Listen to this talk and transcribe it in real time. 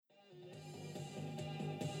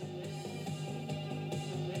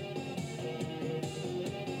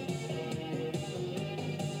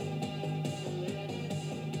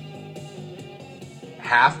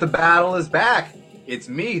Half the battle is back. It's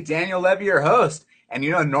me, Daniel Levy, your host. And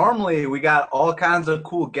normally we got all kinds of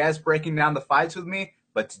cool guests breaking down the fights with me,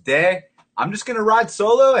 but today I'm just going to ride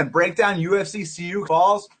solo and break down UFC CU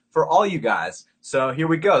falls for all you guys. So here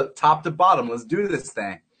we go, top to bottom. Let's do this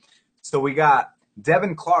thing. So we got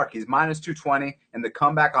Devin Clark. He's minus 220, and the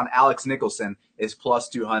comeback on Alex Nicholson is plus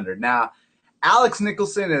 200. Now, Alex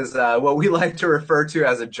Nicholson is what we like to refer to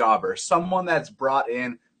as a jobber, someone that's brought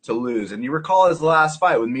in to lose. And you recall his last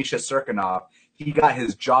fight with Misha Cirkunov. He got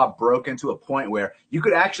his jaw broken to a point where you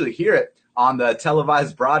could actually hear it on the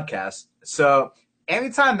televised broadcast. So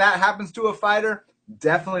anytime that happens to a fighter,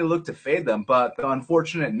 definitely look to fade them. But the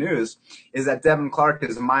unfortunate news is that Devin Clark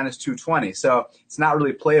is minus 220, so it's not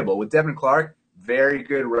really playable. With Devin Clark, very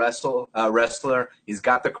good wrestler. He's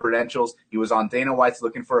got the credentials. He was on Dana White's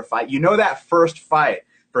Looking for a Fight. You know that first fight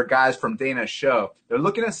for guys from Dana's show, they're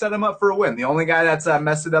looking to set him up for a win. The only guy that's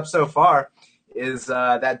messed it up so far is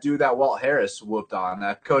that dude that Walt Harris whooped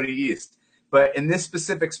on, Cody East. But in this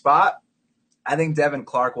specific spot, I think Devin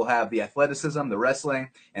Clark will have the athleticism, the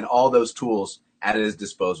wrestling, and all those tools at his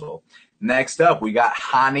disposal. Next up, we got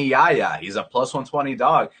Rani Yahya. He's a plus 120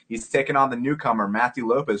 dog. He's taking on the newcomer, Matthew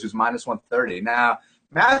Lopez, who's minus 130. Now,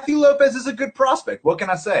 Matthew Lopez is a good prospect. What can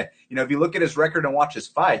I say? If you look at his record and watch his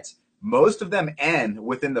fights, most of them end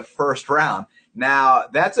within the first round. Now,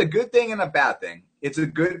 that's a good thing and a bad thing. It's a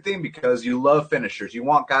good thing because you love finishers. You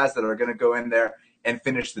want guys that are going to go in there and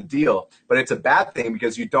finish the deal. But it's a bad thing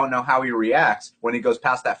because you don't know how he reacts when he goes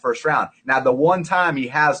past that first round. Now, the one time he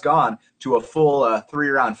has gone to a full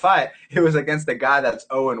 3-round fight, it was against a guy that's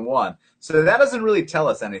 0-1. So that doesn't really tell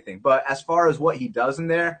us anything. But as far as what he does in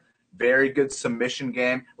there, very good submission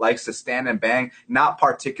game, likes to stand and bang, not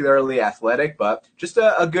particularly athletic, but just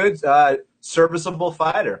a good serviceable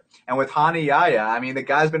fighter. And with Rani Yahya, the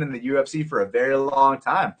guy's been in the UFC for a very long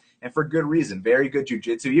time. And for good reason, very good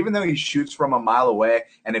jiu-jitsu. Even though he shoots from a mile away,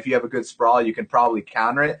 and if you have a good sprawl, you can probably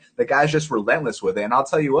counter it, the guy's just relentless with it. And I'll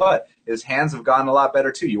tell you what, his hands have gotten a lot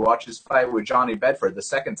better too. You watch his fight with Johnny Bedford the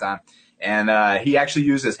second time, and he actually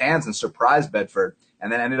used his hands and surprised Bedford,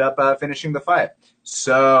 and then ended up finishing the fight.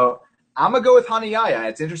 So I'm going to go with Rani Yahya.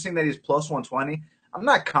 It's interesting that he's plus 120. I'm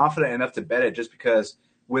not confident enough to bet it just because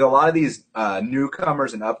with a lot of these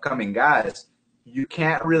newcomers and upcoming guys, you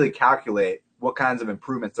can't really calculate what kinds of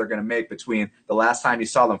improvements they're going to make between the last time you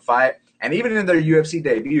saw them fight and even in their UFC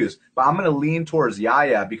debuts. But I'm going to lean towards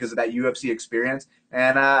Yahya because of that UFC experience,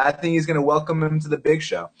 and I think he's going to welcome him to the big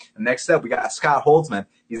show. And next up, we got Scott Holtzman.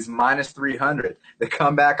 He's minus 300. The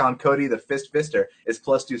comeback on Cody the Fister is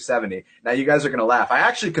plus 270. Now, you guys are going to laugh. I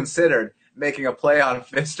actually considered making a play on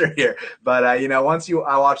Fister here, but, once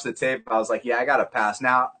I watched the tape, I was like, yeah, I got to pass.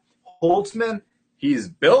 Now, Holtzman, he's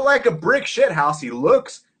built like a brick shithouse. He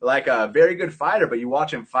looks like a very good fighter, but you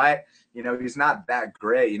watch him fight, he's not that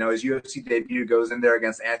great. His UFC debut goes in there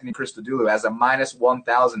against Anthony Christodoulou as a minus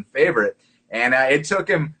 1,000 favorite, and it took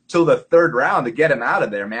him till the third round to get him out of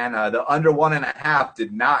there, man. The under 1.5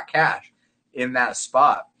 did not cash in that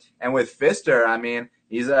spot. And with Fister,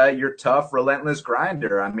 he's your tough, relentless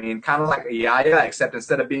grinder. Kind of like a Yahya, except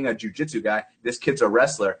instead of being a jiu-jitsu guy, this kid's a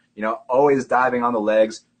wrestler, always diving on the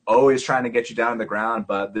legs, always trying to get you down on the ground,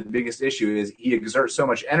 but the biggest issue is he exerts so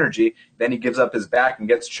much energy, then he gives up his back and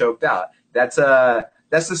gets choked out. That's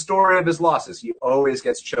the story of his losses. He always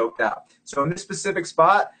gets choked out. So in this specific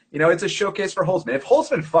spot, it's a showcase for Holtzman. If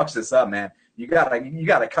Holtzman fucks this up, man, you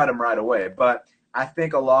gotta cut him right away. But I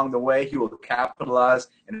think along the way he will capitalize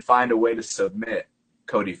and find a way to submit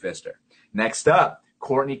Cody Fister. Next up,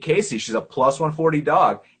 Courtney Casey. She's a plus 140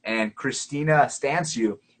 dog, and Christina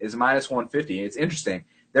Stanciu is minus 150. It's interesting.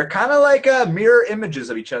 They're kind of like mirror images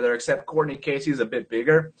of each other, except Courtney Casey is a bit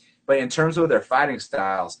bigger. But in terms of their fighting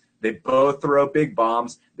styles, they both throw big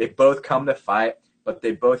bombs. They both come to fight, but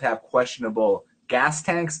they both have questionable gas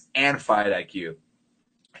tanks and fight IQ.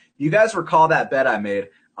 You guys recall that bet I made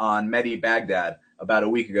on Mehdi Baghdad about a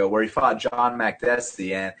week ago where he fought John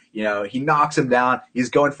Makdessi, and, he knocks him down. He's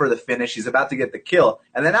going for the finish. He's about to get the kill.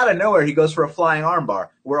 And then out of nowhere, he goes for a flying armbar.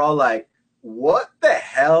 We're all like, what the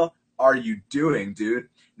hell are you doing, dude?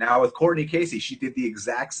 Now, with Courtney Casey, she did the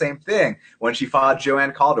exact same thing when she fought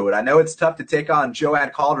Joanne Calderwood. I know it's tough to take on Joanne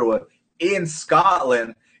Calderwood in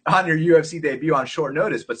Scotland on your UFC debut on short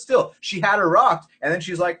notice, but still, she had her rocked, and then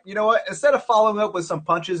she's like, you know what? Instead of following up with some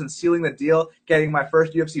punches and sealing the deal, getting my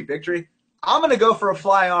first UFC victory, I'm going to go for a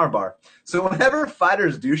flying armbar. So whenever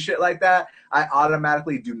fighters do shit like that, I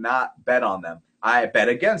automatically do not bet on them. I bet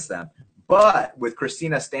against them. But with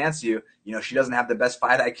Christina Stanciu, she doesn't have the best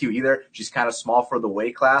fight IQ either. She's kind of small for the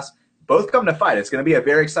weight class. Both come to fight. It's going to be a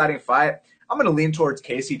very exciting fight. I'm going to lean towards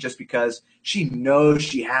Casey just because she knows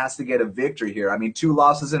she has to get a victory here. I mean, 2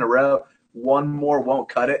 losses in a row, one more won't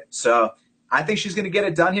cut it. So I think she's going to get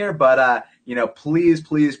it done here. But, please,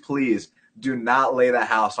 please, please do not lay the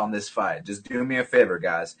house on this fight. Just do me a favor,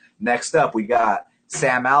 guys. Next up, we got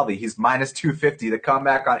Sam Alvey. He's minus 250. The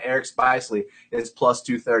comeback on Eric Spicely is plus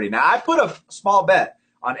 230. Now, I put a small bet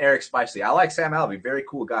on Eric Spicely. I like Sam Alvey, very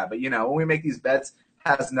cool guy. But, when we make these bets,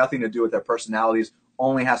 has nothing to do with their personalities,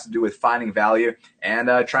 only has to do with finding value and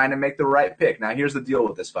trying to make the right pick. Now, here's the deal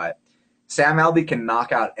with this fight. Sam Alvey can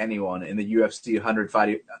knock out anyone in the UFC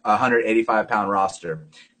 185-pound roster.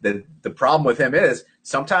 The problem with him is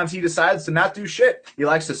sometimes he decides to not do shit. He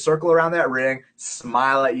likes to circle around that ring,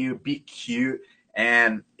 smile at you, be cute,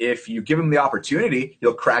 and if you give him the opportunity,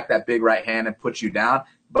 he'll crack that big right hand and put you down.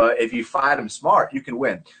 But if you fight him smart, you can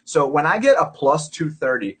win. So when I get a plus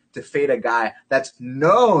 230 to fade a guy that's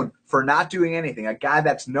known for not doing anything, a guy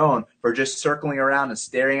that's known for just circling around and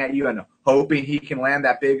staring at you and hoping he can land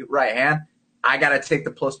that big right hand, I got to take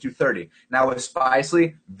the plus 230. Now with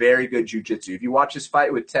Spicely, very good jiu-jitsu. If you watch his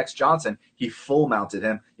fight with Tex Johnson, he full mounted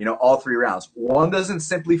him, all 3 rounds. One doesn't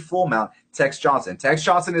simply full mount Tex Johnson. Tex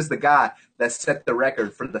Johnson is the guy that set the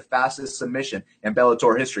record for the fastest submission in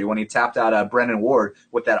Bellator history when he tapped out Brennan Ward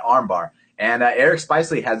with that armbar. And Eric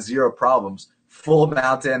Spicely had 0 problems full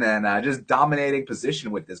mounting and just dominating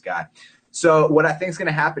position with this guy. So what I think is going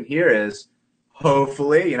to happen here is,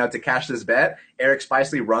 hopefully, to cash this bet, Eric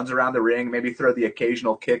Spicely runs around the ring, maybe throw the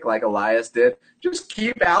occasional kick like Elias did. Just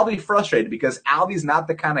keep Alvey frustrated because Alvey's not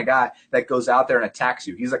the kind of guy that goes out there and attacks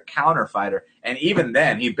you. He's a counter fighter, and even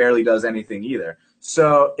then, he barely does anything either.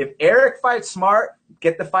 So if Eric fights smart,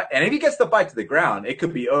 get the fight, and if he gets the fight to the ground, it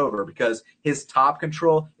could be over because his top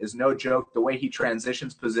control is no joke. The way he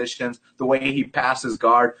transitions positions, the way he passes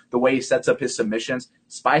guard, the way he sets up his submissions,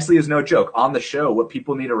 Spicely is no joke. On the show, what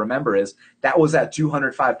people need to remember is that was at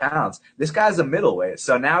 205 pounds. This guy's a middleweight,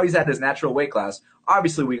 so now he's at his natural weight class.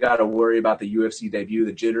 Obviously, we got to worry about the UFC debut,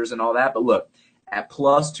 the jitters and all that, but look, at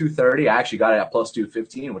plus 230, I actually got it at plus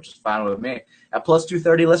 215, which is fine with me. At plus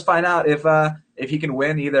 230, let's find out if he can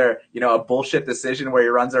win either, a bullshit decision where he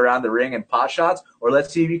runs around the ring and pot shots, or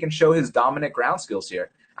let's see if he can show his dominant ground skills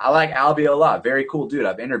here. I like Alvey a lot. Very cool dude.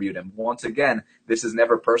 I've interviewed him. Once again, this is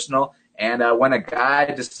never personal. And when a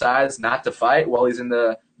guy decides not to fight while he's in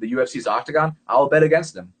the UFC's octagon, I'll bet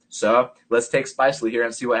against him. So let's take Spicely here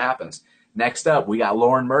and see what happens. Next up, we got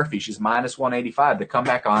Lauren Murphy. She's minus 185. The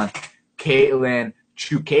comeback on Katlyn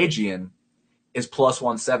Chookagian is plus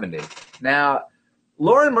 170. Now,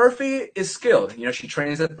 Lauren Murphy is skilled. She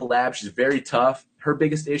trains at the lab. She's very tough. Her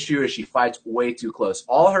biggest issue is she fights way too close.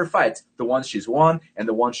 All her fights, the ones she's won and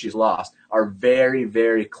the ones she's lost, are very,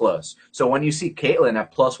 very close. So when you see Katlyn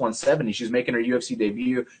at plus 170, she's making her UFC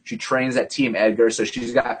debut. She trains at Team Edgar, so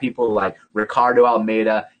she's got people like Ricardo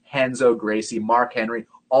Almeida, Renzo Gracie, Mark Henry.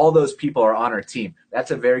 All those people are on her team.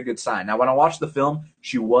 That's a very good sign. Now, when I watched the film,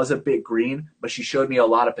 she was a bit green, but she showed me a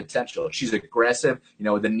lot of potential. She's aggressive,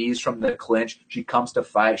 with the knees from the clinch. She comes to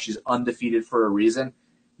fight. She's undefeated for a reason.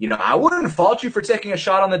 I wouldn't fault you for taking a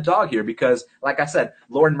shot on the dog here because, like I said,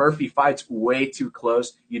 Lauren Murphy fights way too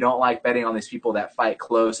close. You don't like betting on these people that fight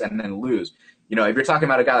close and then lose. If you're talking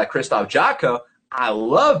about a guy like Krzysztof Jotko, I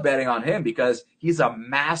love betting on him because he's a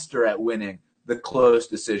master at winning the close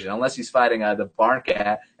decision, unless he's fighting the Barn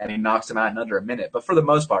Cat and he knocks him out in under a minute. But for the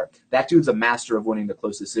most part, that dude's a master of winning the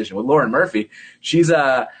close decision. With Lauren Murphy, she's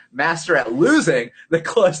a master at losing the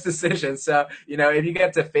close decision. So, if you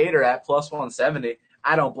get to fade her at plus 170,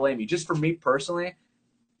 I don't blame you. Just for me personally,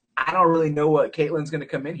 I don't really know what Katlyn's going to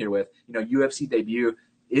come in here with. UFC debut,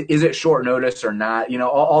 is it short notice or not?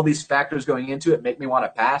 All these factors going into it make me want to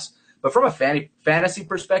pass. But from a fantasy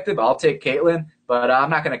perspective, I'll take Katlyn, but I'm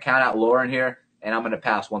not going to count out Lauren here, and I'm going to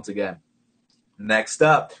pass once again. Next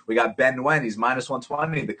up, we got Ben Nguyen. He's minus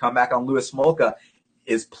 120. The comeback on Louis Smolka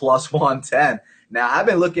is plus 110. Now, I've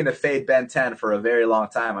been looking to fade Ben 10 for a very long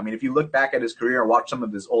time. I mean, if you look back at his career and watch some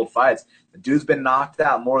of his old fights, the dude's been knocked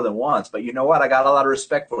out more than once. But you know what? I got a lot of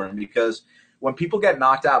respect for him because when people get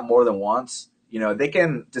knocked out more than once, they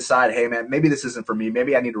can decide, hey, man, maybe this isn't for me.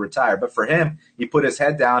 Maybe I need to retire. But for him, he put his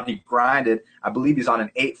head down. He grinded. I believe he's on an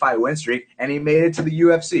 8-fight win streak, and he made it to the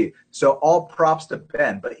UFC. So all props to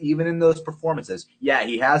Ben. But even in those performances, yeah,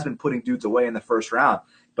 he has been putting dudes away in the first round.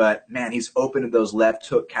 But, man, he's open to those left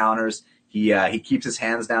hook counters. He keeps his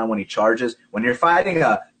hands down when he charges. When you're fighting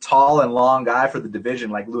a tall and long guy for the division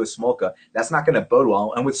like Louis Smolka, that's not going to bode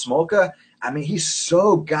well. And with Smolka, I mean, he's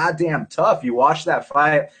so goddamn tough. You watch that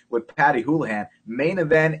fight with Paddy Holohan, main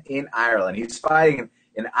event in Ireland. He's fighting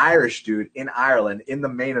an Irish dude in Ireland in the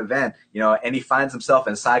main event, and he finds himself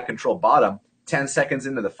in side control bottom 10 seconds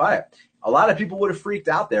into the fight. a lot of people would have freaked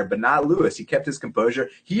out there, but not Lewis. He kept his composure.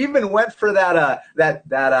 He even went for that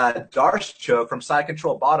Darce choke from side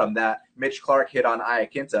control bottom that Mitch Clark hit on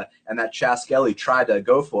Iaquinta and that Chas Skelly tried to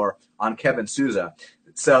go for on Kevin Souza.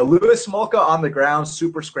 So Louis Smolka on the ground,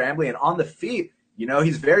 super scrambly, and on the feet, you know,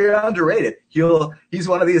 he's very underrated. He's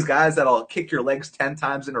one of these guys that'll kick your legs 10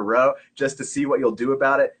 times in a row just to see what you'll do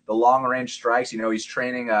about it. The long-range strikes, you know, he's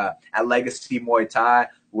training at Legacy Muay Thai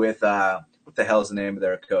with what the hell is the name of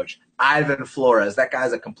their coach? Ivan Flores. That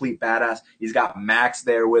guy's a complete badass. He's got Max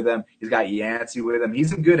there with him. He's got Yancey with him.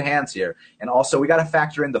 He's in good hands here. And also, we got to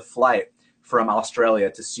factor in the flight from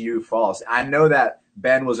Australia to Sioux Falls. I know that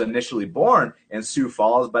Ben was initially born in Sioux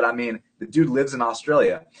Falls, but I mean, the dude lives in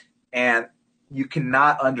Australia. And you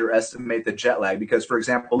cannot underestimate the jet lag because, for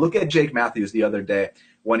example, look at Jake Matthews the other day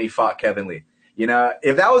when he fought Kevin Lee. You know,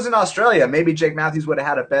 if that was in Australia, maybe Jake Matthews would have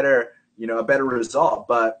had a better result.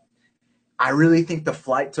 But I really think the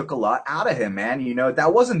flight took a lot out of him, man. You know,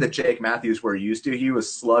 that wasn't the Jake Matthews we're used to. He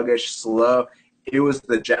was sluggish, slow. It was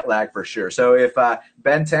the jet lag for sure. So if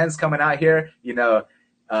Ben 10's coming out here, you know,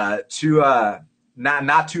 not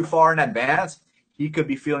too far in advance, he could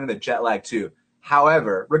be feeling the jet lag too.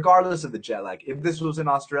 However, regardless of the jet lag, if this was in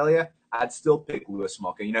Australia, I'd still pick Louis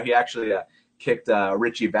Smolka. You know, he actually kicked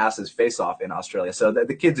Richie Bass's face off in Australia, so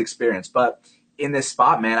the kid's experienced. But in this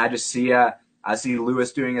spot, man, I just see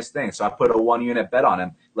Louis doing his thing. So I put a 1-unit bet on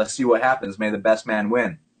him. Let's see what happens. May the best man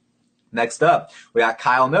win. Next up, we got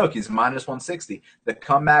Kyle Noke. He's minus 160. The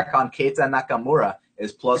comeback on Keita Nakamura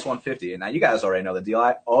is plus 150. And now you guys already know the deal.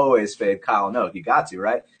 I always fade Kyle Noke. You got to,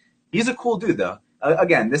 right? He's a cool dude, though.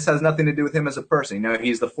 Again, this has nothing to do with him as a person. You know,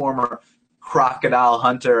 he's the former crocodile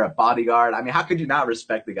hunter, a bodyguard. I mean, how could you not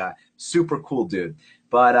respect the guy? Super cool dude.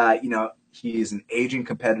 But, you know, he's an aging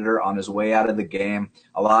competitor on his way out of the game.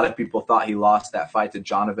 A lot of people thought he lost that fight to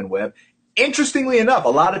Jonathan Webb. Interestingly enough, a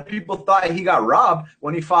lot of people thought he got robbed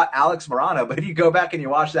when he fought Alex Morano. But if you go back and you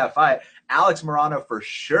watch that fight, Alex Morano for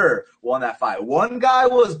sure won that fight. One guy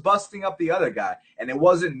was busting up the other guy, and it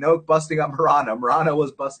wasn't Noke busting up Morano. Morano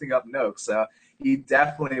was busting up Noke. So he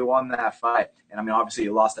definitely won that fight. And, I mean, obviously he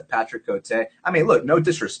lost to Patrick Cote. I mean, look, no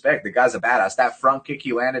disrespect. The guy's a badass. That front kick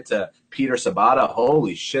he landed to Peter Sabata,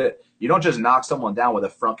 holy shit. You don't just knock someone down with a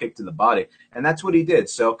front kick to the body. And that's what he did.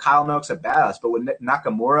 So Kyle Noke's a badass. But with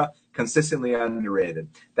Nakamura, consistently underrated.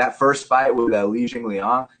 That first fight with Li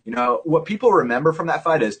Jingliang, you know, what people remember from that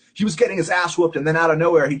fight is he was getting his ass whooped, and then out of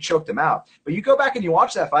nowhere he choked him out. But you go back and you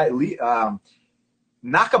watch that fight,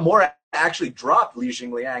 Nakamura actually dropped Li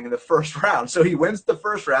Jingliang in the first round. So he wins the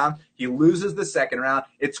first round, he loses the second round,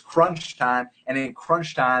 it's crunch time, and in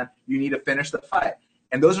crunch time, you need to finish the fight.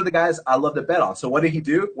 And those are the guys I love to bet on. So what did he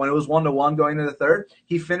do when it was 1-1 going to the third?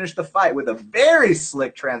 He finished the fight with a very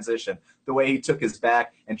slick transition, the way he took his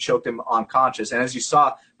back and choked him unconscious. And as you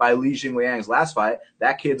saw by Li Jingliang's last fight,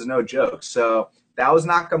 that kid's no joke. So that was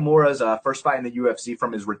Nakamura's first fight in the UFC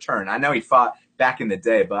from his return. I know he fought back in the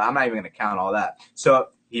day, but I'm not even going to count all that. So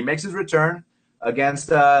he makes his return against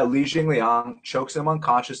Li Jingliang, chokes him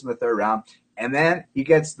unconscious in the third round, and then he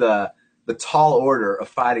gets the tall order of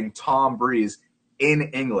fighting Tom Breeze in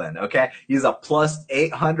England, okay? He's a plus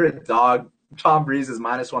 800 dog. Tom Breeze is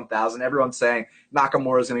minus 1,000. Everyone's saying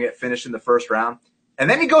Nakamura is going to get finished in the first round. And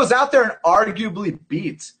then he goes out there and arguably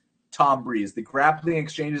beats Tom Breeze. The grappling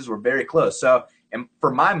exchanges were very close. So, and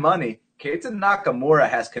for my money, Keita Nakamura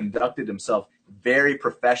has conducted himself very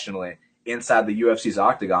professionally inside the UFC's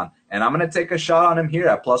octagon. And I'm going to take a shot on him here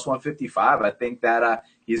at plus 155. I think that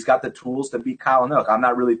he's got the tools to beat Kyle Noke. I'm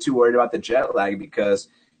not really too worried about the jet lag because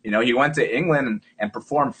 – you know, he went to England and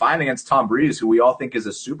performed fine against Tom Breeze, who we all think is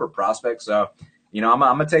a super prospect. So, you know, I'm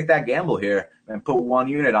going to take that gamble here and put 1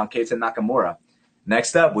 unit on Keita Nakamura.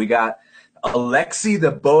 Next up, we got Alexei the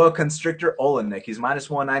Boa Constrictor Olenek. He's minus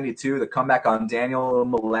 192. The comeback on Daniel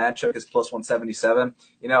Milanchuk is plus 177.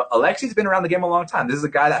 You know, Alexei's been around the game a long time. This is a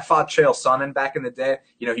guy that fought Chael Sonnen back in the day.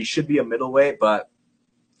 You know, he should be a middleweight, but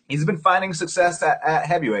he's been finding success at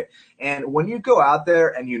heavyweight. And when you go out there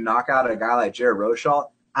and you knock out a guy like Jared Rosholt,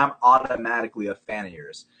 I'm automatically a fan of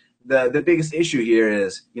yours. The biggest issue here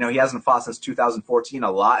is, you know, he hasn't fought since 2014. A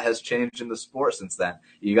lot has changed in the sport since then.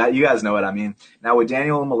 You guys know what I mean. Now with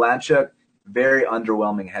Daniel Milanchuk, very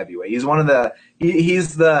underwhelming heavyweight. He's one of the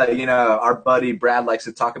he's the, you know, our buddy Brad likes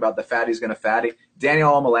to talk about the fatty's gonna fatty.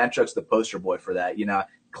 Daniel Milanchuk's the poster boy for that. You know,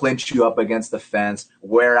 clinch you up against the fence,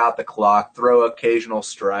 wear out the clock, throw occasional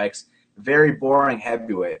strikes. Very boring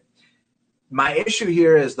heavyweight. My issue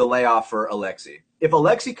here is the layoff for Alexei. If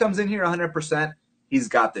Alexei comes in here 100%, he's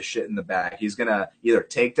got the shit in the bag. He's going to either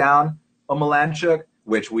take down a Milanchuk,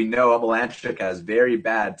 which we know Milanchuk has very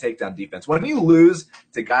bad takedown defense. When you lose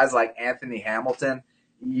to guys like Anthony Hamilton,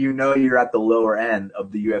 you know you're at the lower end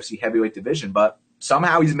of the UFC heavyweight division. But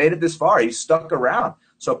somehow he's made it this far. He's stuck around.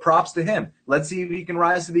 So props to him. Let's see if he can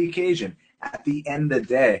rise to the occasion. At the end of the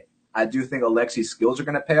day, I do think Alexi's skills are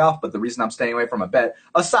going to pay off. But the reason I'm staying away from a bet,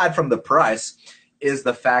 aside from the price, is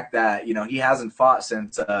the fact that, he hasn't fought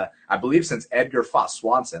since, I believe, since Edgar fought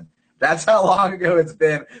Swanson. That's how long ago it's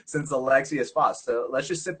been since Alexi has fought. So let's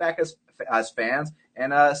just sit back as fans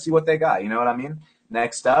and see what they got. You know what I mean?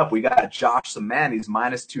 Next up, we got Josh Saman. He's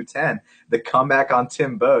minus 210. The comeback on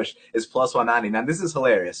Tim Boesch is plus 190. Now, this is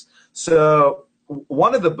hilarious. So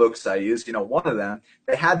one of the books I used, one of them,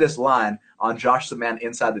 they had this line on Josh Saman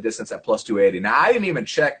inside the distance at plus 280. Now, I didn't even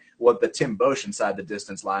check what the Tim Boesch inside the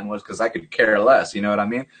distance line was because I could care less. You know what I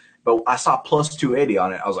mean? But I saw plus 280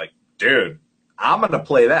 on it. I was like, dude, I'm going to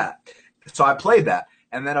play that. So I played that.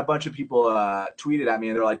 And then a bunch of people tweeted at me,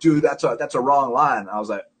 and they're like, dude, that's a wrong line. I was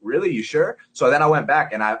like, really? You sure? So then I went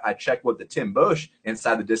back, and I checked what the Tim Boesch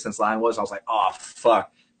inside the distance line was. I was like, oh,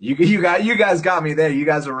 fuck. You guys got me there. You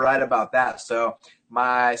guys are right about that. So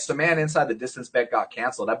my Saman inside the distance bet got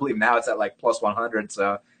canceled. I believe now it's at like plus 100.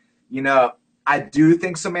 So, I do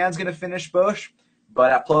think Saman's going to finish Boesch.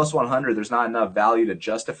 But at plus 100, there's not enough value to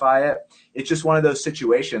justify it. It's just one of those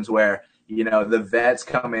situations where, the vet's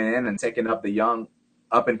coming in and taking up the young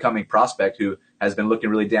up-and-coming prospect who has been looking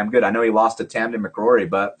really damn good. I know he lost to Tamden McCrory,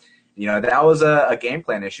 but, that was a game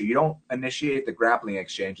plan issue. You don't initiate the grappling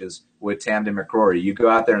exchanges with Tamden McCrory. You go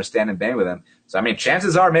out there and stand and bang with him. So,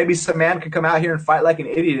 chances are maybe some man could come out here and fight like an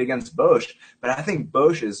idiot against Boesch. But I think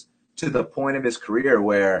Boesch is to the point of his career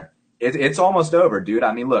where it's almost over, dude.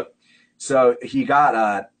 Look. So he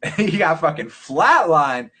got fucking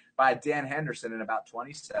flatlined by Dan Henderson in about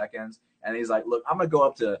 20 seconds. And he's like, look, I'm going to go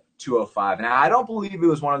up to 205. Now, I don't believe it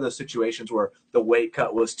was one of those situations where the weight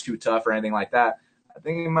cut was too tough or anything like that. I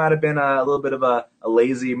think it might have been a little bit of a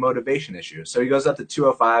lazy motivation issue. So he goes up to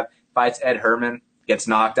 205, fights Ed Herman, gets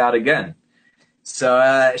knocked out again.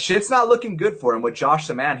 So shit's not looking good for him. With Josh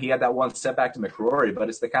Saman, he had that one setback to McCrory, but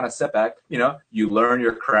it's the kind of setback, you learn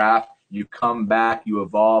your craft. You come back, you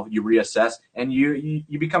evolve, you reassess, and you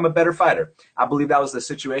become a better fighter. I believe that was the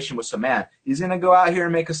situation with Saman. He's going to go out here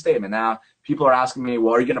and make a statement. Now, people are asking me,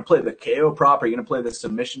 well, are you going to play the KO prop? Are you going to play the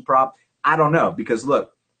submission prop? I don't know, because,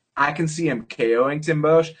 look, I can see him KOing Tim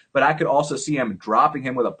Boesch, but I could also see him dropping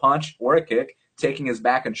him with a punch or a kick, taking his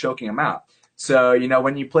back and choking him out. So,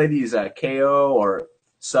 when you play these KO or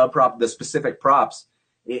sub-prop, the specific props,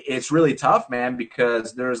 it's really tough, man,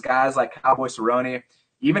 because there's guys like Cowboy Cerrone,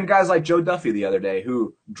 even guys like Joe Duffy the other day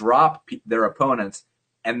who drop their opponents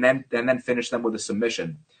and then finish them with a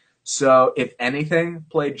submission. So if anything,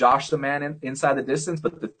 play Josh Saman inside the distance.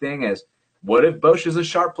 But the thing is, what if Boesch is a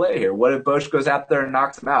sharp play here? What if Boesch goes out there and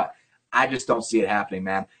knocks him out? I just don't see it happening,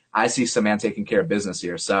 man. I see Saman taking care of business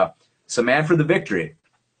here. So Saman for the victory.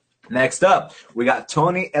 Next up, we got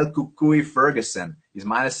Tony El Cucuy Ferguson. He's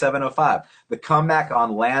minus 705. The comeback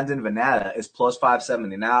on Landon Venata is plus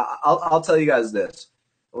 570. Now, I'll tell you guys this.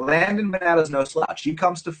 Landon Venata's no slouch. He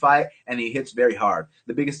comes to fight, and he hits very hard.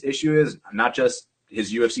 The biggest issue is not just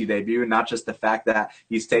his UFC debut, not just the fact that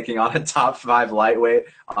he's taking on a top 5 lightweight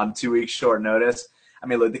on 2 weeks short notice.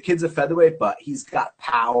 Look, the kid's a featherweight, but he's got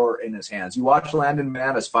power in his hands. You watch Landon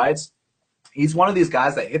Venata's fights, he's one of these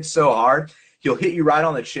guys that hits so hard, he'll hit you right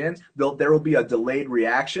on the chin. There will be a delayed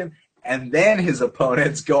reaction, and then his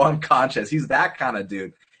opponents go unconscious. He's that kind of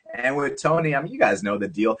dude. And with Tony, you guys know the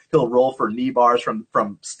deal. He'll roll for knee bars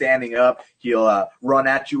from standing up. He'll run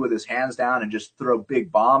at you with his hands down and just throw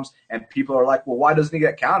big bombs. And people are like, well, why doesn't he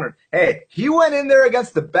get countered? Hey, he went in there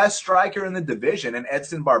against the best striker in the division, and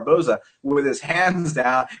Edson Barboza, with his hands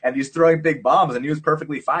down, and he's throwing big bombs, and he was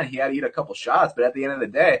perfectly fine. He had to eat a couple shots, but at the end of the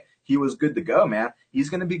day, he was good to go, man. He's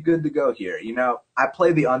going to be good to go here. I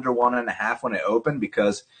played the under 1.5 when it opened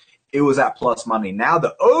because it was at plus money. Now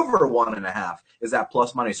the over 1.5 is at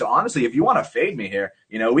plus money. So honestly, if you want to fade me here,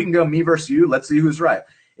 we can go me versus you. Let's see who's right.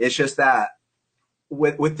 It's just that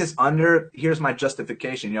with this under, here's my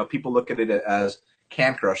justification. People look at it as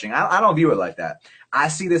can crushing. I don't view it like that. I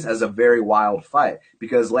see this as a very wild fight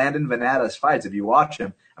because Landon Venata's fights, if you watch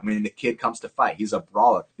him, the kid comes to fight. He's a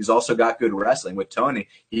brawler. He's also got good wrestling. With Tony,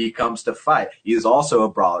 he comes to fight. He's also a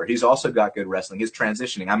brawler. He's also got good wrestling. He's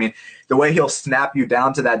transitioning. The way he'll snap you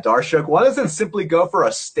down to that Darce choke, why doesn't simply go for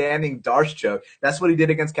a standing Darce choke? That's what he did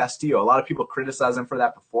against Castillo. A lot of people criticize him for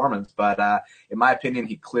that performance, but in my opinion,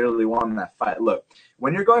 he clearly won that fight. Look,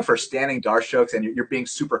 when you're going for standing Darce chokes and you're being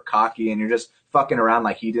super cocky and you're just fucking around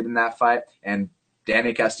like he did in that fight, and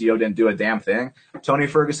Danny Castillo didn't do a damn thing. Tony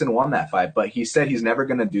Ferguson won that fight, but he said he's never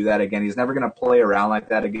going to do that again. He's never going to play around like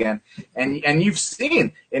that again. And you've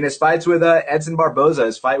seen in his fights with Edson Barboza,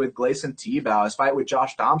 his fight with Gleison Tibau, his fight with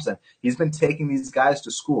Josh Thompson, he's been taking these guys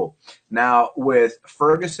to school. Now, with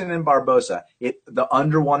Ferguson and Barboza, the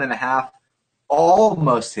under 1.5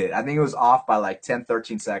 almost hit. I think it was off by like 10,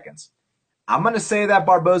 13 seconds. I'm going to say that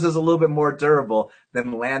Barboza is a little bit more durable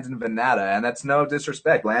than Landon Vannata, and that's no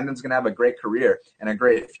disrespect. Landon's going to have a great career and a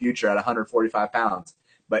great future at 145 pounds.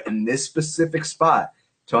 But in this specific spot,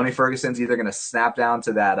 Tony Ferguson's either going to snap down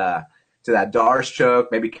to that Darce choke,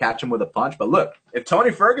 maybe catch him with a punch. But look, if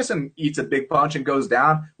Tony Ferguson eats a big punch and goes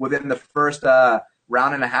down within the first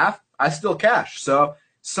round and a half, I still cash. So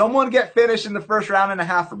someone get finished in the first round and a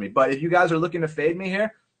half for me. But if you guys are looking to fade me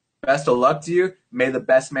here, best of luck to you. May the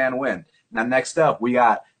best man win. Now, next up, we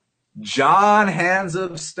got John Hands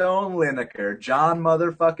of Stone Lineker. John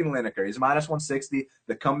motherfucking Lineker. He's minus 160.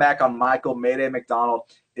 The comeback on Michael Mayday McDonald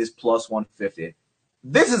is plus 150.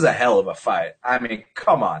 This is a hell of a fight. I mean,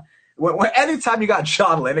 come on. Anytime you got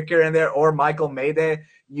John Lineker in there or Michael Mayday,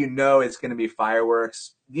 you know it's going to be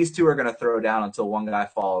fireworks. These two are going to throw down until one guy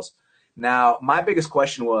falls. Now, my biggest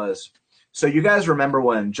question was, so you guys remember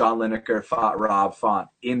when John Lineker fought Rob Font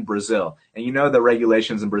in Brazil, and you know the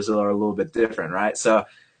regulations in Brazil are a little bit different, right? So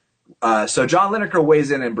John Lineker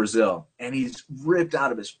weighs in Brazil, and he's ripped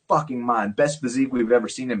out of his fucking mind. Best physique we've ever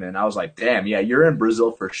seen him in. I was like, damn, yeah, you're in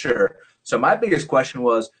Brazil for sure. So my biggest question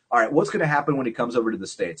was, all right, what's going to happen when he comes over to the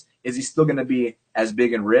States? Is he still going to be as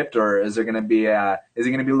big and ripped, or is he going to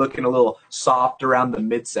be looking a little soft around the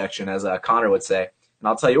midsection, as Connor would say? And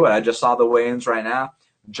I'll tell you what, I just saw the weigh-ins right now.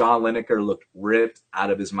 John Lineker looked ripped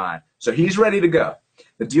out of his mind. So he's ready to go.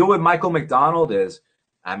 The deal with Michael McDonald is,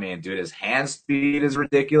 I mean, dude, his hand speed is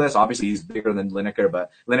ridiculous. Obviously, he's bigger than Lineker,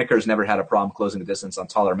 but Lineker's never had a problem closing the distance on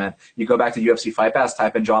taller men. You go back to UFC Fight Pass,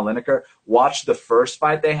 type in John Lineker, watch the first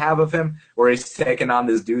fight they have of him where he's taking on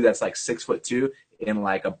this dude that's like 6'2" in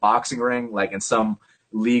like a boxing ring, like in some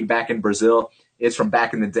league back in Brazil. It's from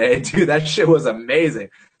back in the day. Dude, that shit was amazing.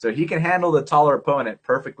 So he can handle the taller opponent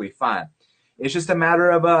perfectly fine. It's just a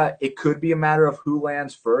matter of it could be a matter of who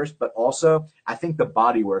lands first, but also I think the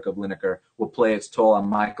body work of Lineker will play its toll on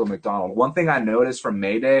Michael McDonald. One thing I noticed from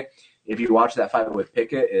Mayday, if you watch that fight with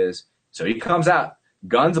Pickett, is so he comes out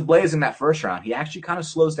guns a-blazing that first round. He actually kind of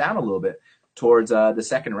slows down a little bit towards the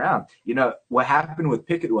second round. You know, what happened with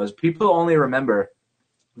Pickett was people only remember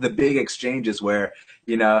the big exchanges where,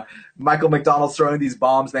 you know, Michael McDonald's throwing these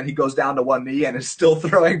bombs, then he goes down to one knee and is still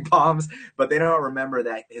throwing bombs, but they don't remember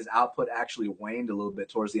that his output actually waned a little bit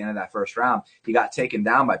towards the end of that first round. He got taken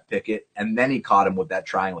down by Pickett, and then he caught him with that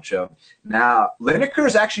triangle choke. Now,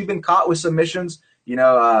 Lineker's actually been caught with submissions, you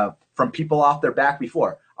know, from people off their back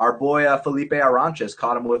before. Our boy Felipe Aranches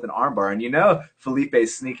caught him with an armbar, and you know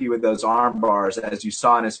Felipe's sneaky with those arm bars, as you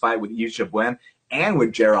saw in his fight with Yusha Buen and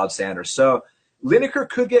with Gerald Sanders. So Lineker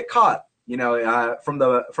could get caught, you know, from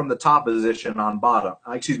the top position on bottom.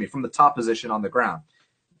 From the top position on the ground.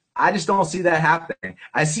 I just don't see that happening.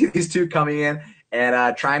 I see these two coming in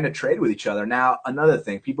and trying to trade with each other. Now, another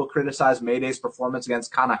thing, people criticize Mayday's performance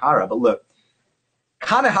against Kanehara, but look,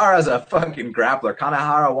 Kanehara's a fucking grappler.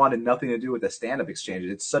 Kanehara wanted nothing to do with the stand-up exchanges.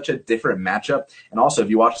 It's such a different matchup. And also, if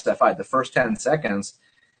you watch that fight, the first 10 seconds,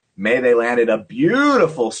 Mayday landed a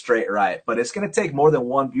beautiful straight right, but it's going to take more than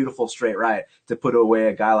one beautiful straight right to put away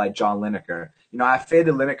a guy like John Lineker. You know, I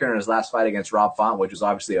faded Lineker in his last fight against Rob Font, which was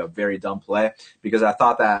obviously a very dumb play because I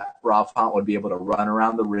thought that Rob Font would be able to run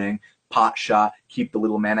around the ring, pot shot, keep the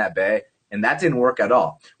little man at bay, and that didn't work at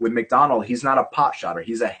all. With McDonald, he's not a pot shotter.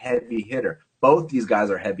 He's a heavy hitter. Both these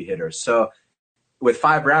guys are heavy hitters. So with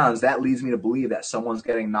 5 rounds, that leads me to believe that someone's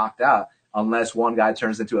getting knocked out unless one guy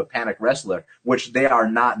turns into a panic wrestler, which they are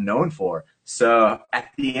not known for. So at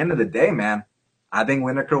the end of the day, man, I think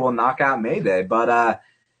Lineker will knock out Mayday, but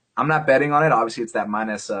I'm not betting on it. Obviously, it's that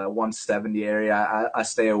minus 170 area I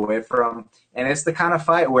stay away from. And it's the kind of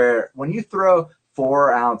fight where when you throw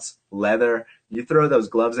 4-ounce leather, you throw those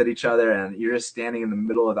gloves at each other, and you're just standing in the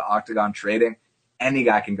middle of the octagon trading, any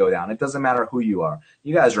guy can go down. It doesn't matter who you are.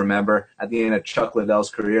 You guys remember at the end of Chuck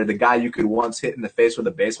Liddell's career, the guy you could once hit in the face with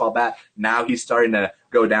a baseball bat, now he's starting to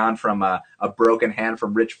go down from a broken hand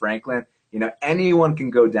from Rich Franklin. You know, anyone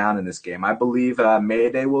can go down in this game. I believe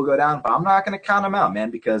Mayday will go down, but I'm not going to count him out,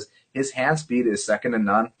 man, because his hand speed is second to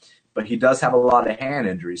none, but he does have a lot of hand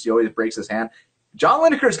injuries. He always breaks his hand. John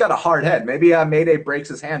Lineker's got a hard head. Maybe Mayday breaks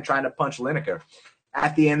his hand trying to punch Lineker.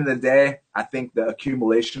 At the end of the day, I think the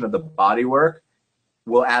accumulation of the body work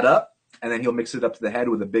will add up, and then he'll mix it up to the head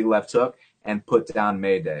with a big left hook and put down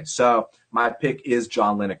Mayday. So my pick is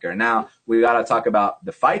John Lineker. Now, we got to talk about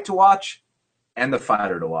the fight to watch and the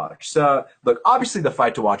fighter to watch. So, look, obviously the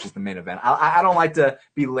fight to watch is the main event. I don't like to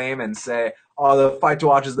be lame and say, oh, the fight to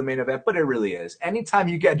watch is the main event, but it really is. Anytime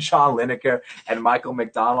you get John Lineker and Michael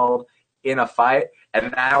McDonald in a fight,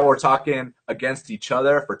 and now we're talking against each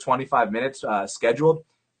other for 25 minutes scheduled,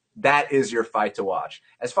 that is your fight to watch.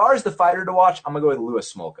 As far as the fighter to watch, I'm going to go with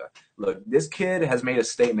Louis Smolka. Look, this kid has made a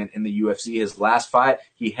statement in the UFC. His last fight,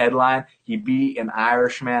 he headlined. He beat an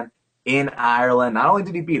Irishman in Ireland. Not only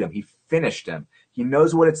did he beat him, he finished him. He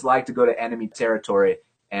knows what it's like to go to enemy territory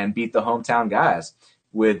and beat the hometown guys.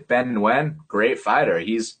 With Ben Nguyen, great fighter.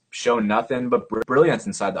 He's shown nothing but brilliance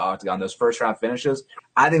inside the octagon. Those first-round finishes.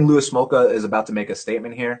 I think Louis Smolka is about to make a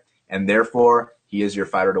statement here, and therefore he is your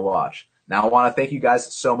fighter to watch. Now, I want to thank you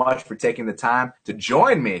guys so much for taking the time to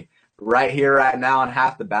join me right here, right now on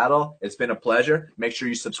Half the Battle. It's been a pleasure. Make sure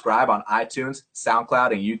you subscribe on iTunes,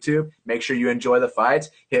 SoundCloud, and YouTube. Make sure you enjoy the fights.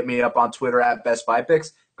 Hit me up on Twitter at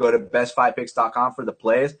BestFightPicks. Go to bestfightpicks.com for the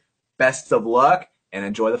plays. Best of luck, and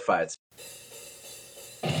enjoy the fights.